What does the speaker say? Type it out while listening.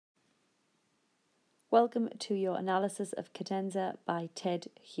Welcome to your analysis of Cadenza by Ted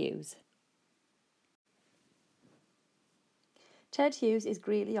Hughes. Ted Hughes is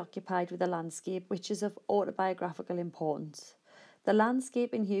greatly occupied with the landscape, which is of autobiographical importance. The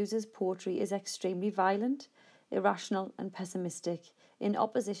landscape in Hughes's poetry is extremely violent, irrational and pessimistic, in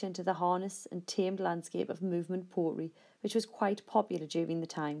opposition to the harnessed and tamed landscape of movement poetry, which was quite popular during the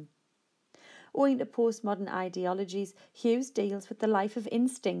time. Owing to postmodern ideologies, Hughes deals with the life of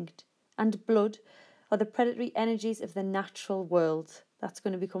instinct and blood, or the predatory energies of the natural world. That's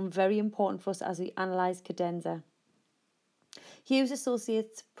going to become very important for us as we analyse Cadenza. Hughes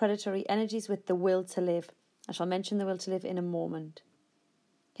associates predatory energies with the will to live. I shall mention the will to live in a moment.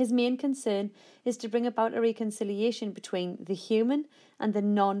 His main concern is to bring about a reconciliation between the human and the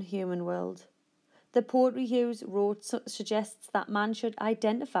non-human world. The poetry Hughes wrote suggests that man should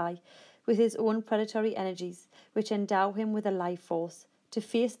identify with his own predatory energies, which endow him with a life force to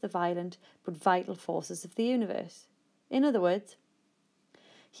face the violent but vital forces of the universe. In other words,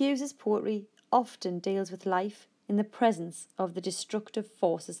 Hughes's poetry often deals with life in the presence of the destructive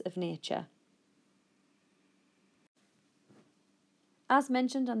forces of nature. As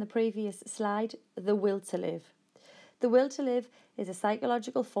mentioned on the previous slide, the will to live. The will to live is a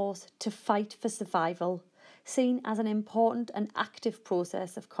psychological force to fight for survival, seen as an important and active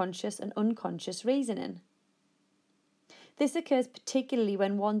process of conscious and unconscious reasoning. This occurs particularly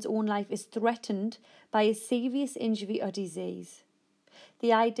when one's own life is threatened by a serious injury or disease.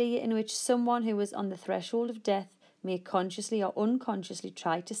 The idea in which someone who is on the threshold of death may consciously or unconsciously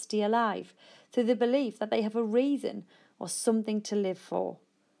try to stay alive through the belief that they have a reason or something to live for.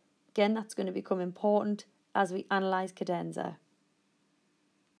 Again, that's going to become important as we analyse Cadenza.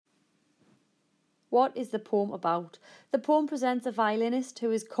 What is the poem about? The poem presents a violinist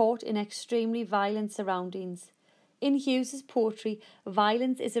who is caught in extremely violent surroundings. In Hughes's poetry,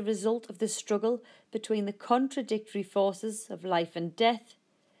 violence is a result of the struggle between the contradictory forces of life and death,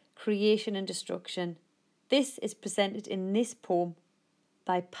 creation and destruction. This is presented in this poem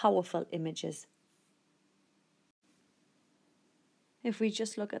by powerful images. If we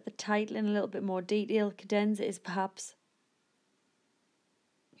just look at the title in a little bit more detail, Cadenza is perhaps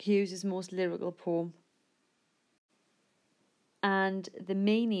Hughes's most lyrical poem. And the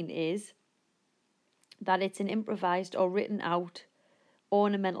meaning is that it's an improvised or written out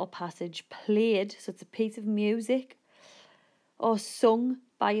ornamental passage played, so it's a piece of music, or sung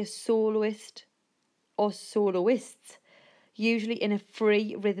by a soloist or soloists, usually in a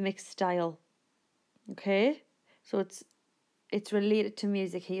free rhythmic style. Okay, so it's related to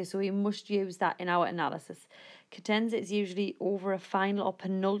music here, so we must use that in our analysis. Cadenza is usually over a final or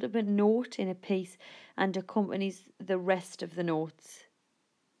penultimate note in a piece and accompanies the rest of the notes.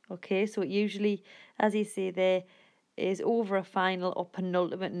 Okay, so it usually, as you say there, is over a final or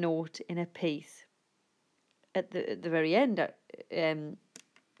penultimate note in a piece at the very end of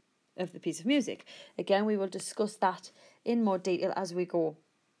the piece of music. Again, we will discuss that in more detail as we go.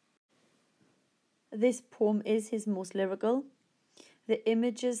 This poem is his most lyrical. The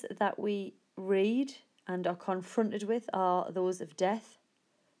images that we read and are confronted with are those of death,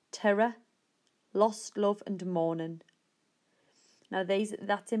 terror, lost love and mourning. Now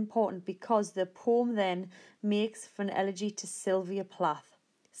that's important because the poem then makes for an elegy to Sylvia Plath.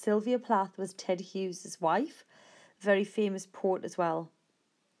 Sylvia Plath was Ted Hughes' wife, very famous poet as well.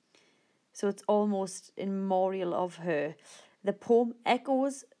 So it's almost in memorial of her. The poem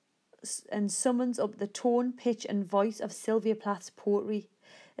echoes and summons up the tone, pitch and voice of Sylvia Plath's poetry,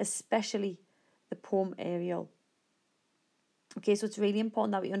 especially the poem Ariel. Okay, so it's really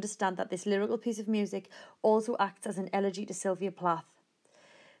important that we understand that this lyrical piece of music also acts as an elegy to Sylvia Plath.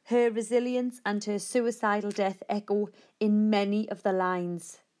 Her resilience and her suicidal death echo in many of the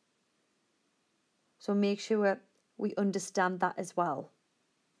lines. So make sure we understand that as well.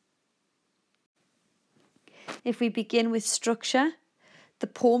 If we begin with structure, the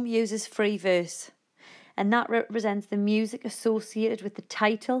poem uses free verse, and that represents the music associated with the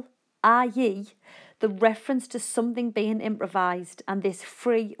title, i.e., the reference to something being improvised and this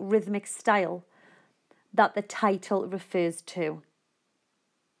free rhythmic style that the title refers to.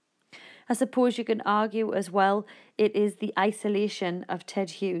 I suppose you can argue as well it is the isolation of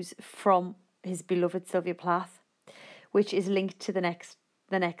Ted Hughes from his beloved Sylvia Plath, which is linked to the next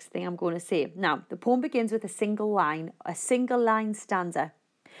thing I'm going to say. Now, the poem begins with a single line stanza,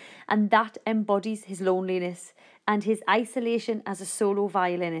 and that embodies his loneliness and his isolation as a solo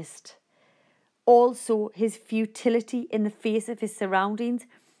violinist. Also, his futility in the face of his surroundings,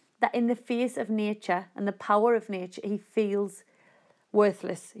 that in the face of nature and the power of nature, he feels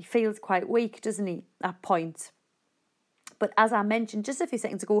worthless. He feels quite weak, doesn't he, at points. But as I mentioned just a few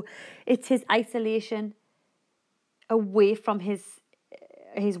seconds ago, it's his isolation away from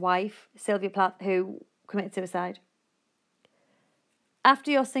his wife, Sylvia Plath, who committed suicide. After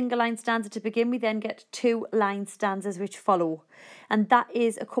your single line stanza to begin, we then get 2 line stanzas which follow. And that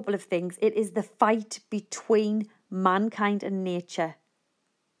is a couple of things. It is the fight between mankind and nature,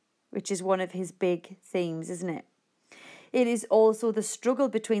 which is one of his big themes, isn't it? It is also the struggle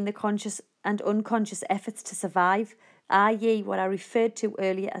between the conscious and unconscious efforts to survive, i.e. what I referred to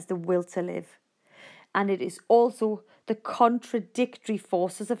earlier as the will to live. And it is also the contradictory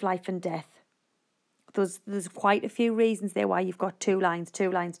forces of life and death. There's quite a few reasons there why you've got 2 lines,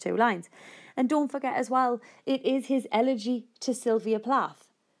 2 lines, 2 lines. And don't forget as well, it is his elegy to Sylvia Plath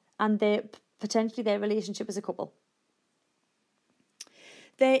and potentially their relationship as a couple.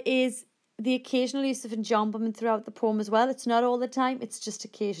 There is the occasional use of enjambment throughout the poem as well. It's not all the time, it's just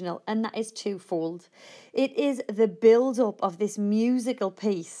occasional, and that is twofold. It is the build-up of this musical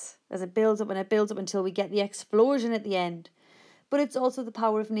piece, as it builds up and it builds up until we get the explosion at the end. But it's also the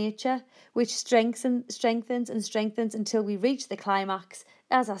power of nature, which strengthens and strengthens until we reach the climax,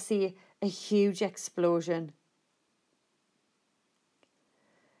 as I say, a huge explosion.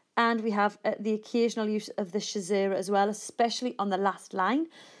 And we have the occasional use of the caesura as well, especially on the last line.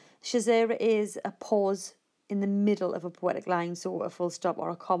 Caesura is a pause in the middle of a poetic line, so a full stop or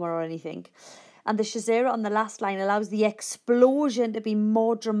a comma or anything. And the caesura on the last line allows the explosion to be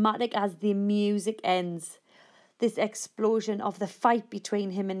more dramatic as the music ends. This explosion of the fight between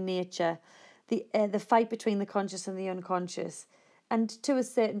him and nature, the fight between the conscious and the unconscious, and to a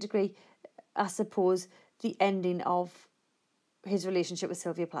certain degree, I suppose, the ending of his relationship with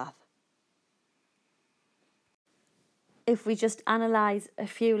Sylvia Plath. If we just analyse a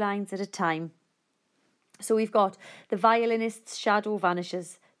few lines at a time. So we've got the violinist's shadow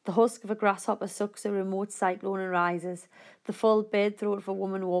vanishes, the husk of a grasshopper sucks a remote cyclone and rises, the full bird throat of a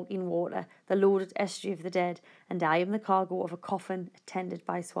woman walking water, the loaded estuary of the dead, and I am the cargo of a coffin attended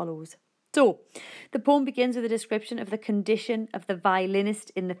by swallows. So, the poem begins with a description of the condition of the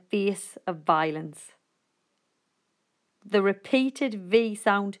violinist in the face of violence. The repeated V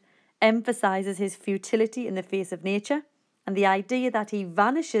sound emphasises his futility in the face of nature, and the idea that he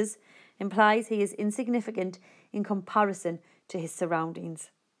vanishes implies he is insignificant in comparison to his surroundings.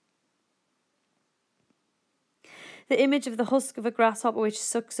 The image of the husk of a grasshopper which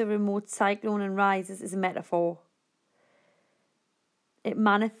sucks a remote cyclone and rises is a metaphor. It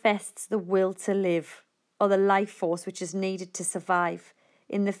manifests the will to live, or the life force which is needed to survive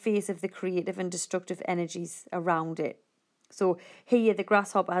in the face of the creative and destructive energies around it. So here the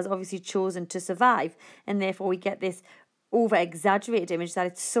grasshopper has obviously chosen to survive, and therefore we get this over-exaggerated image that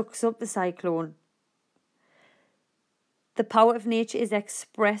it sucks up the cyclone. The power of nature is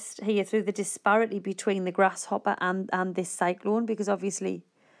expressed here through the disparity between the grasshopper and this cyclone, because obviously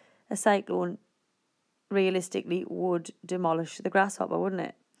a cyclone realistically would demolish the grasshopper, wouldn't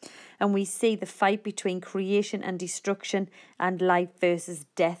it? And we see the fight between creation and destruction and life versus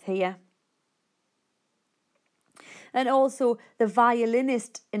death here. And also the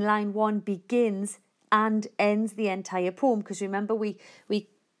violinist in line 1 begins and ends the entire poem, because remember, we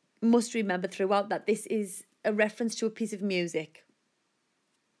must remember throughout that this is a reference to a piece of music.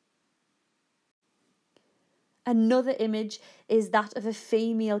 Another image is that of a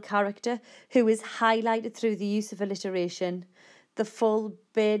female character who is highlighted through the use of alliteration. The full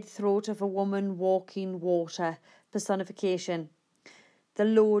bird throat of a woman walking water, personification. The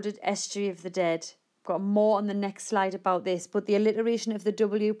loaded estuary of the dead. Got more on the next slide about this, but the alliteration of the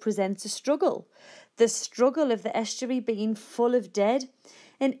W presents a struggle. The struggle of the estuary being full of dead.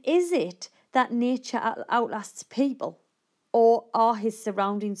 And is it that nature outlasts people? Or are his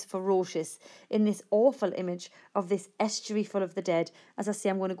surroundings ferocious in this awful image of this estuary full of the dead? As I say,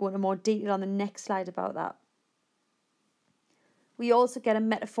 I'm going to go into more detail on the next slide about that. We also get a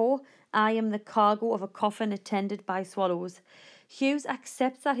metaphor. I am the cargo of a coffin attended by swallows. Hughes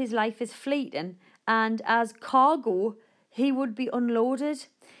accepts that his life is fleeting, and as cargo, he would be unloaded.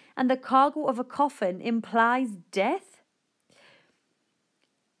 And the cargo of a coffin implies death.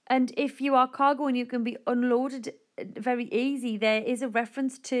 And if you are cargo and you can be unloaded very easy, there is a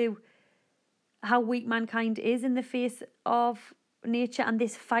reference to how weak mankind is in the face of nature, and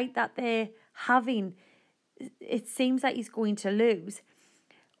this fight that they're having, it seems like he's going to lose.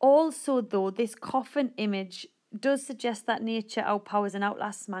 Also, though, this coffin image does suggest that nature outpowers and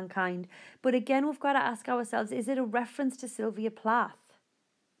outlasts mankind. But again, we've got to ask ourselves, is it a reference to Sylvia Plath?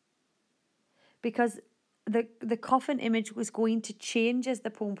 Because the coffin image was going to change as the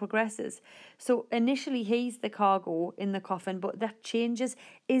poem progresses. So initially he's the cargo in the coffin, but that changes.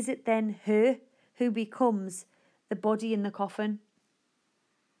 Is it then her who becomes the body in the coffin.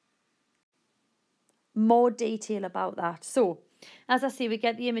 More detail about that. So, as I say, we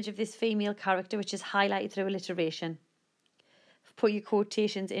get the image of this female character, which is highlighted through alliteration. Put your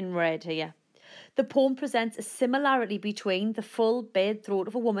quotations in red here. The poem presents a similarity between the full bared throat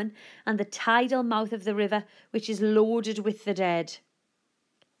of a woman and the tidal mouth of the river, which is loaded with the dead.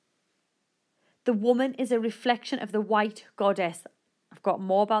 The woman is a reflection of the white goddess. I've got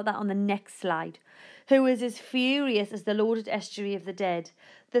more about that on the next slide. Who is as furious as the loaded estuary of the dead.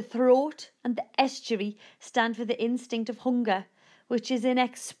 The throat and the estuary stand for the instinct of hunger, which is an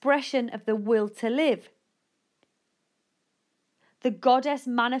expression of the will to live. The goddess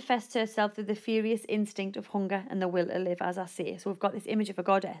manifests herself through the furious instinct of hunger and the will to live, as I say. So we've got this image of a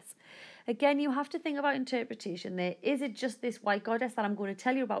goddess. Again, you have to think about interpretation there. Is it just this white goddess that I'm going to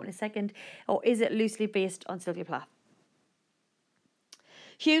tell you about in a second, or is it loosely based on Sylvia Plath?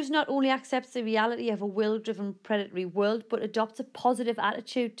 Hughes not only accepts the reality of a will-driven predatory world, but adopts a positive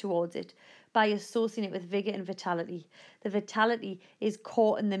attitude towards it by associating it with vigour and vitality. The vitality is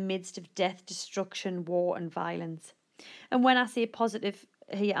caught in the midst of death, destruction, war and violence. And when I say positive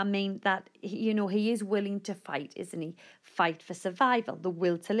here, I mean that, you know, he is willing to fight, isn't he? Fight for survival. The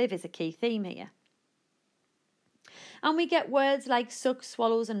will to live is a key theme here. And we get words like suck,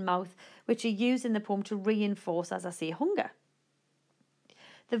 swallows and mouth, which are used in the poem to reinforce, as I say, hunger.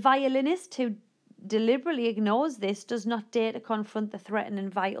 The violinist who deliberately ignores this does not dare to confront the threatening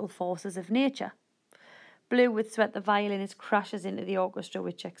vital forces of nature. Blue with sweat, the violinist crashes into the orchestra,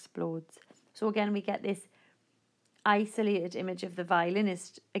 which explodes. So again, we get this isolated image of the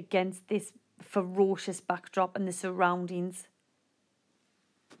violinist against this ferocious backdrop and the surroundings.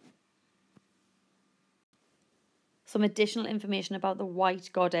 Some additional information about the White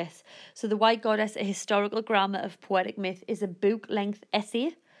Goddess. So the White Goddess, A Historical Grammar of Poetic Myth, is a book-length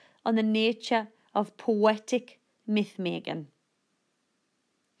essay on the nature of poetic myth-making.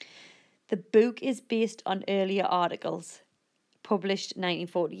 The book is based on earlier articles published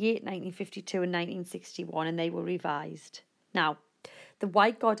 1948, 1952 and 1961, and they were revised. Now, the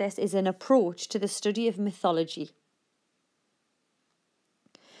White Goddess is an approach to the study of mythology.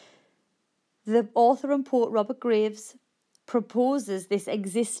 The author and poet Robert Graves proposes this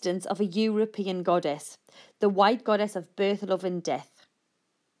existence of a European goddess, the white goddess of birth, love and death,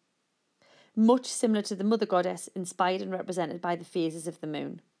 much similar to the mother goddess, inspired and represented by the phases of the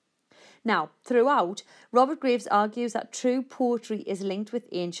moon. Now, throughout, Robert Graves argues that true poetry is linked with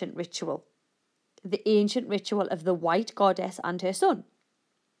ancient ritual, the ancient ritual of the white goddess and her son.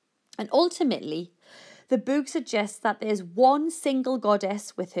 And ultimately, the book suggests that there's one single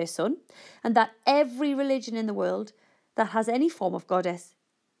goddess with her son, and that every religion in the world that has any form of goddess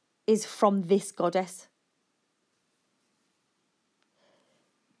is from this goddess.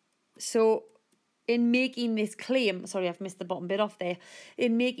 So, in making this claim, sorry, I've missed the bottom bit off there.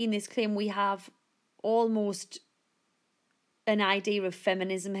 In making this claim, we have almost an idea of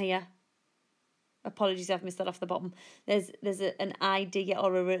feminism here. Apologies, I've missed that off the bottom. There's an idea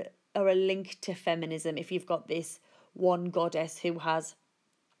or a link to feminism if you've got this one goddess who has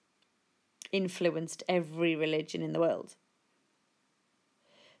influenced every religion in the world.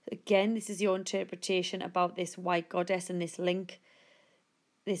 Again, this is your interpretation about this white goddess and this link,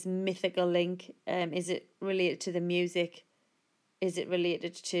 this mythical link. Is it related to the music? Is it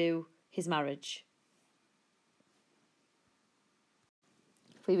related to his marriage?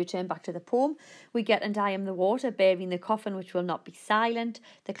 If we return back to the poem, we get "And I am the water, bearing the coffin which will not be silent.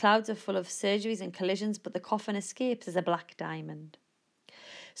 The clouds are full of surgeries and collisions, but the coffin escapes as a black diamond."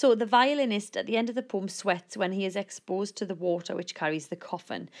 So the violinist at the end of the poem sweats when he is exposed to the water which carries the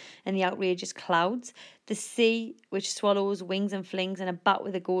coffin and the outrageous clouds, the sea which swallows, wings and flings, and a bat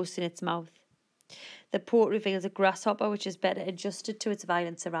with a ghost in its mouth. The poet reveals a grasshopper which is better adjusted to its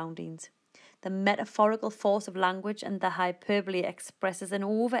violent surroundings. The metaphorical force of language and the hyperbole expresses an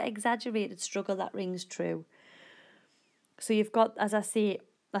over-exaggerated struggle that rings true. So you've got, as I say,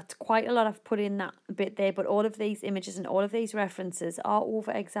 that's quite a lot I've put in that bit there, but all of these images and all of these references are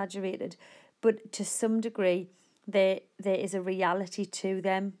over-exaggerated, but to some degree there is a reality to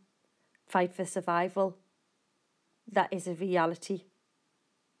them. Fight for survival, that is a reality.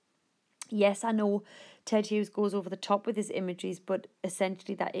 Yes, I know Ted Hughes goes over the top with his imageries, but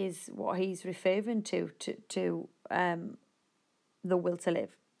essentially that is what he's referring to the will to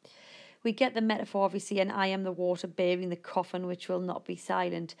live. We get the metaphor, obviously, and I am the water bearing the coffin which will not be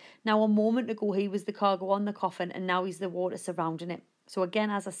silent. Now, a moment ago, he was the cargo on the coffin, and now he's the water surrounding it. So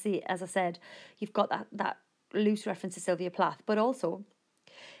again, as I said, you've got that loose reference to Sylvia Plath, but also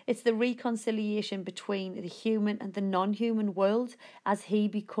It's the reconciliation between the human and the non-human world as he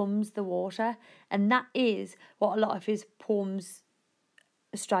becomes the water. And that is what a lot of his poems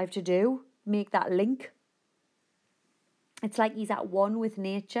strive to do, make that link. It's like he's at one with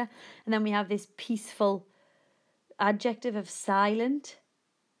nature. And then we have this peaceful adjective of silent.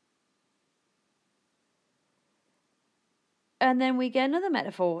 And then we get another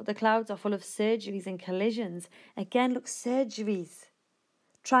metaphor. The clouds are full of surgeries and collisions. Again, look, surgeries.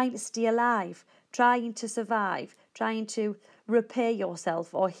 Trying to stay alive, trying to survive, trying to repair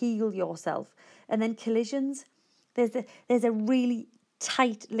yourself or heal yourself. And then collisions. There's a really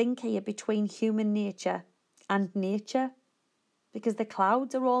tight link here between human nature and nature, because the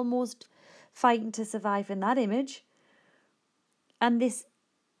clouds are almost fighting to survive in that image. And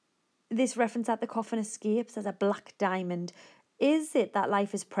this reference at the coffin escapes as a black diamond. Is it that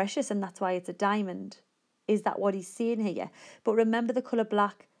life is precious and that's why it's a diamond? Is that what he's saying here? But remember, the colour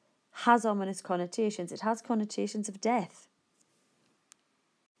black has ominous connotations. It has connotations of death.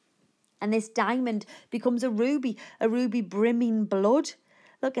 And this diamond becomes a ruby brimming blood.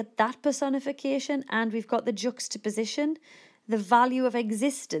 Look at that personification. And we've got the juxtaposition, the value of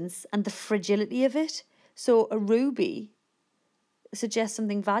existence and the fragility of it. So a ruby suggests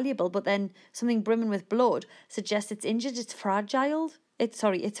something valuable, but then something brimming with blood suggests it's injured, it's fragile.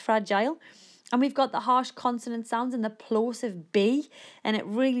 It's fragile. And we've got the harsh consonant sounds and the plosive B, and it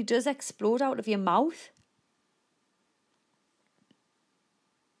really does explode out of your mouth.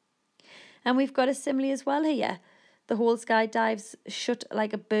 And we've got a simile as well here. The whole sky dives shut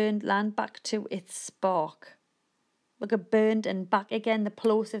like a burned land back to its spark. Look at burned and back again, the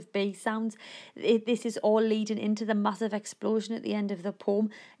plosive B sounds. This is all leading into the massive explosion at the end of the poem.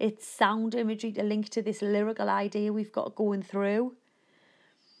 It's sound imagery to link to this lyrical idea we've got going through.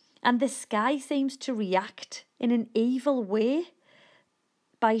 And the sky seems to react in an evil way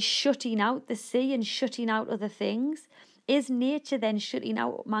by shutting out the sea and shutting out other things. Is nature then shutting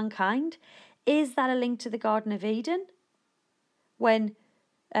out mankind? Is that a link to the Garden of Eden, when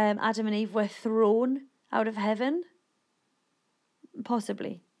Adam and Eve were thrown out of heaven?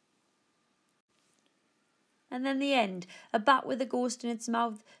 Possibly. And then the end. A bat with a ghost in its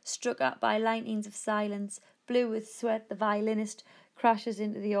mouth, struck at by lightnings of silence, blue with sweat, the violinist crashes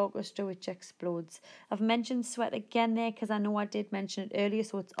into the orchestra, which explodes. I've mentioned sweat again there because I know I did mention it earlier,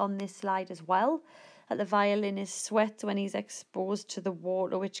 so it's on this slide as well. That the violinist sweats when he's exposed to the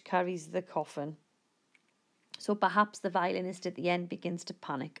water which carries the coffin. So perhaps the violinist at the end begins to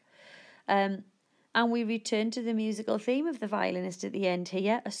panic. And we return to the musical theme of the violinist at the end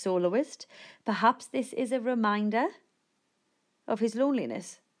here, a soloist. Perhaps this is a reminder of his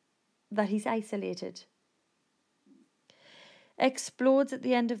loneliness, that he's isolated. Explodes at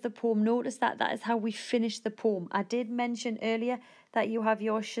the end of the poem. Notice that is how we finish the poem. I did mention earlier that you have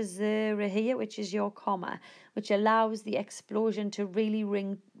your caesura here, which is your comma, which allows the explosion to really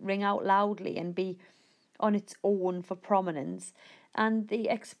ring out loudly and be on its own for prominence. And the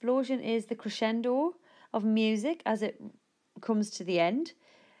explosion is the crescendo of music as it comes to the end,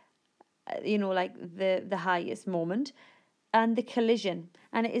 like the highest moment, and the collision.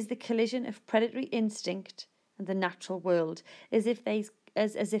 And it is the collision of predatory instinct and the natural world, as if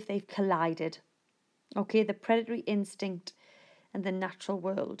they've collided. Okay, the predatory instinct and the natural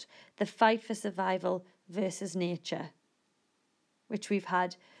world, the fight for survival versus nature, which we've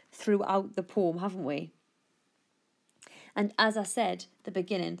had throughout the poem, haven't we? And as I said at the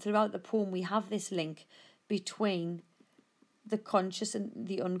beginning, throughout the poem we have this link between the conscious and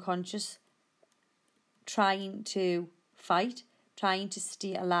the unconscious, trying to fight, trying to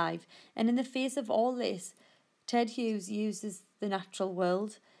stay alive. And in the face of all this, Ted Hughes uses the natural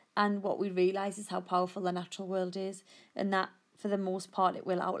world, and what we realise is how powerful the natural world is, and that for the most part it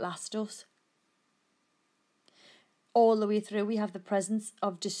will outlast us. All the way through we have the presence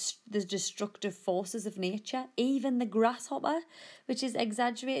of the destructive forces of nature, even the grasshopper, which is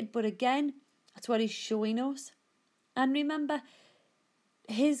exaggerated, but again, that's what he's showing us. And remember,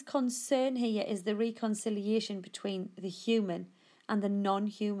 his concern here is the reconciliation between the human and the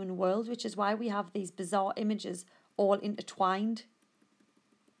non-human world, which is why we have these bizarre images all intertwined.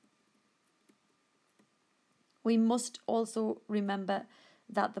 We must also remember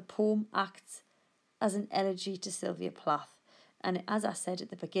that the poem acts as an elegy to Sylvia Plath. And as I said at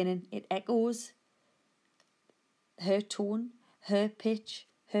the beginning, it echoes her tone, her pitch,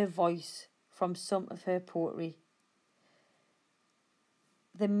 her voice from some of her poetry.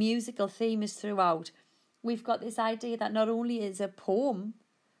 The musical theme is throughout. We've got this idea that not only is a poem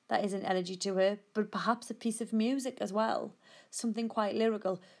that is an elegy to her, but perhaps a piece of music as well. Something quite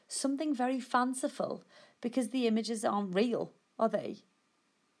lyrical, something very fanciful, because the images aren't real, are they?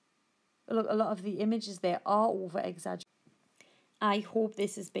 a lot of the images there are over exaggerated. I hope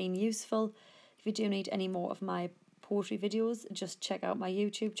this has been useful. If you do need any more of my poetry videos, just check out my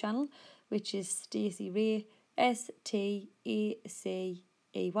YouTube channel, which is Stacey Ray, Stacey,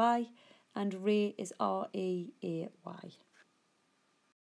 and Ray is Reay.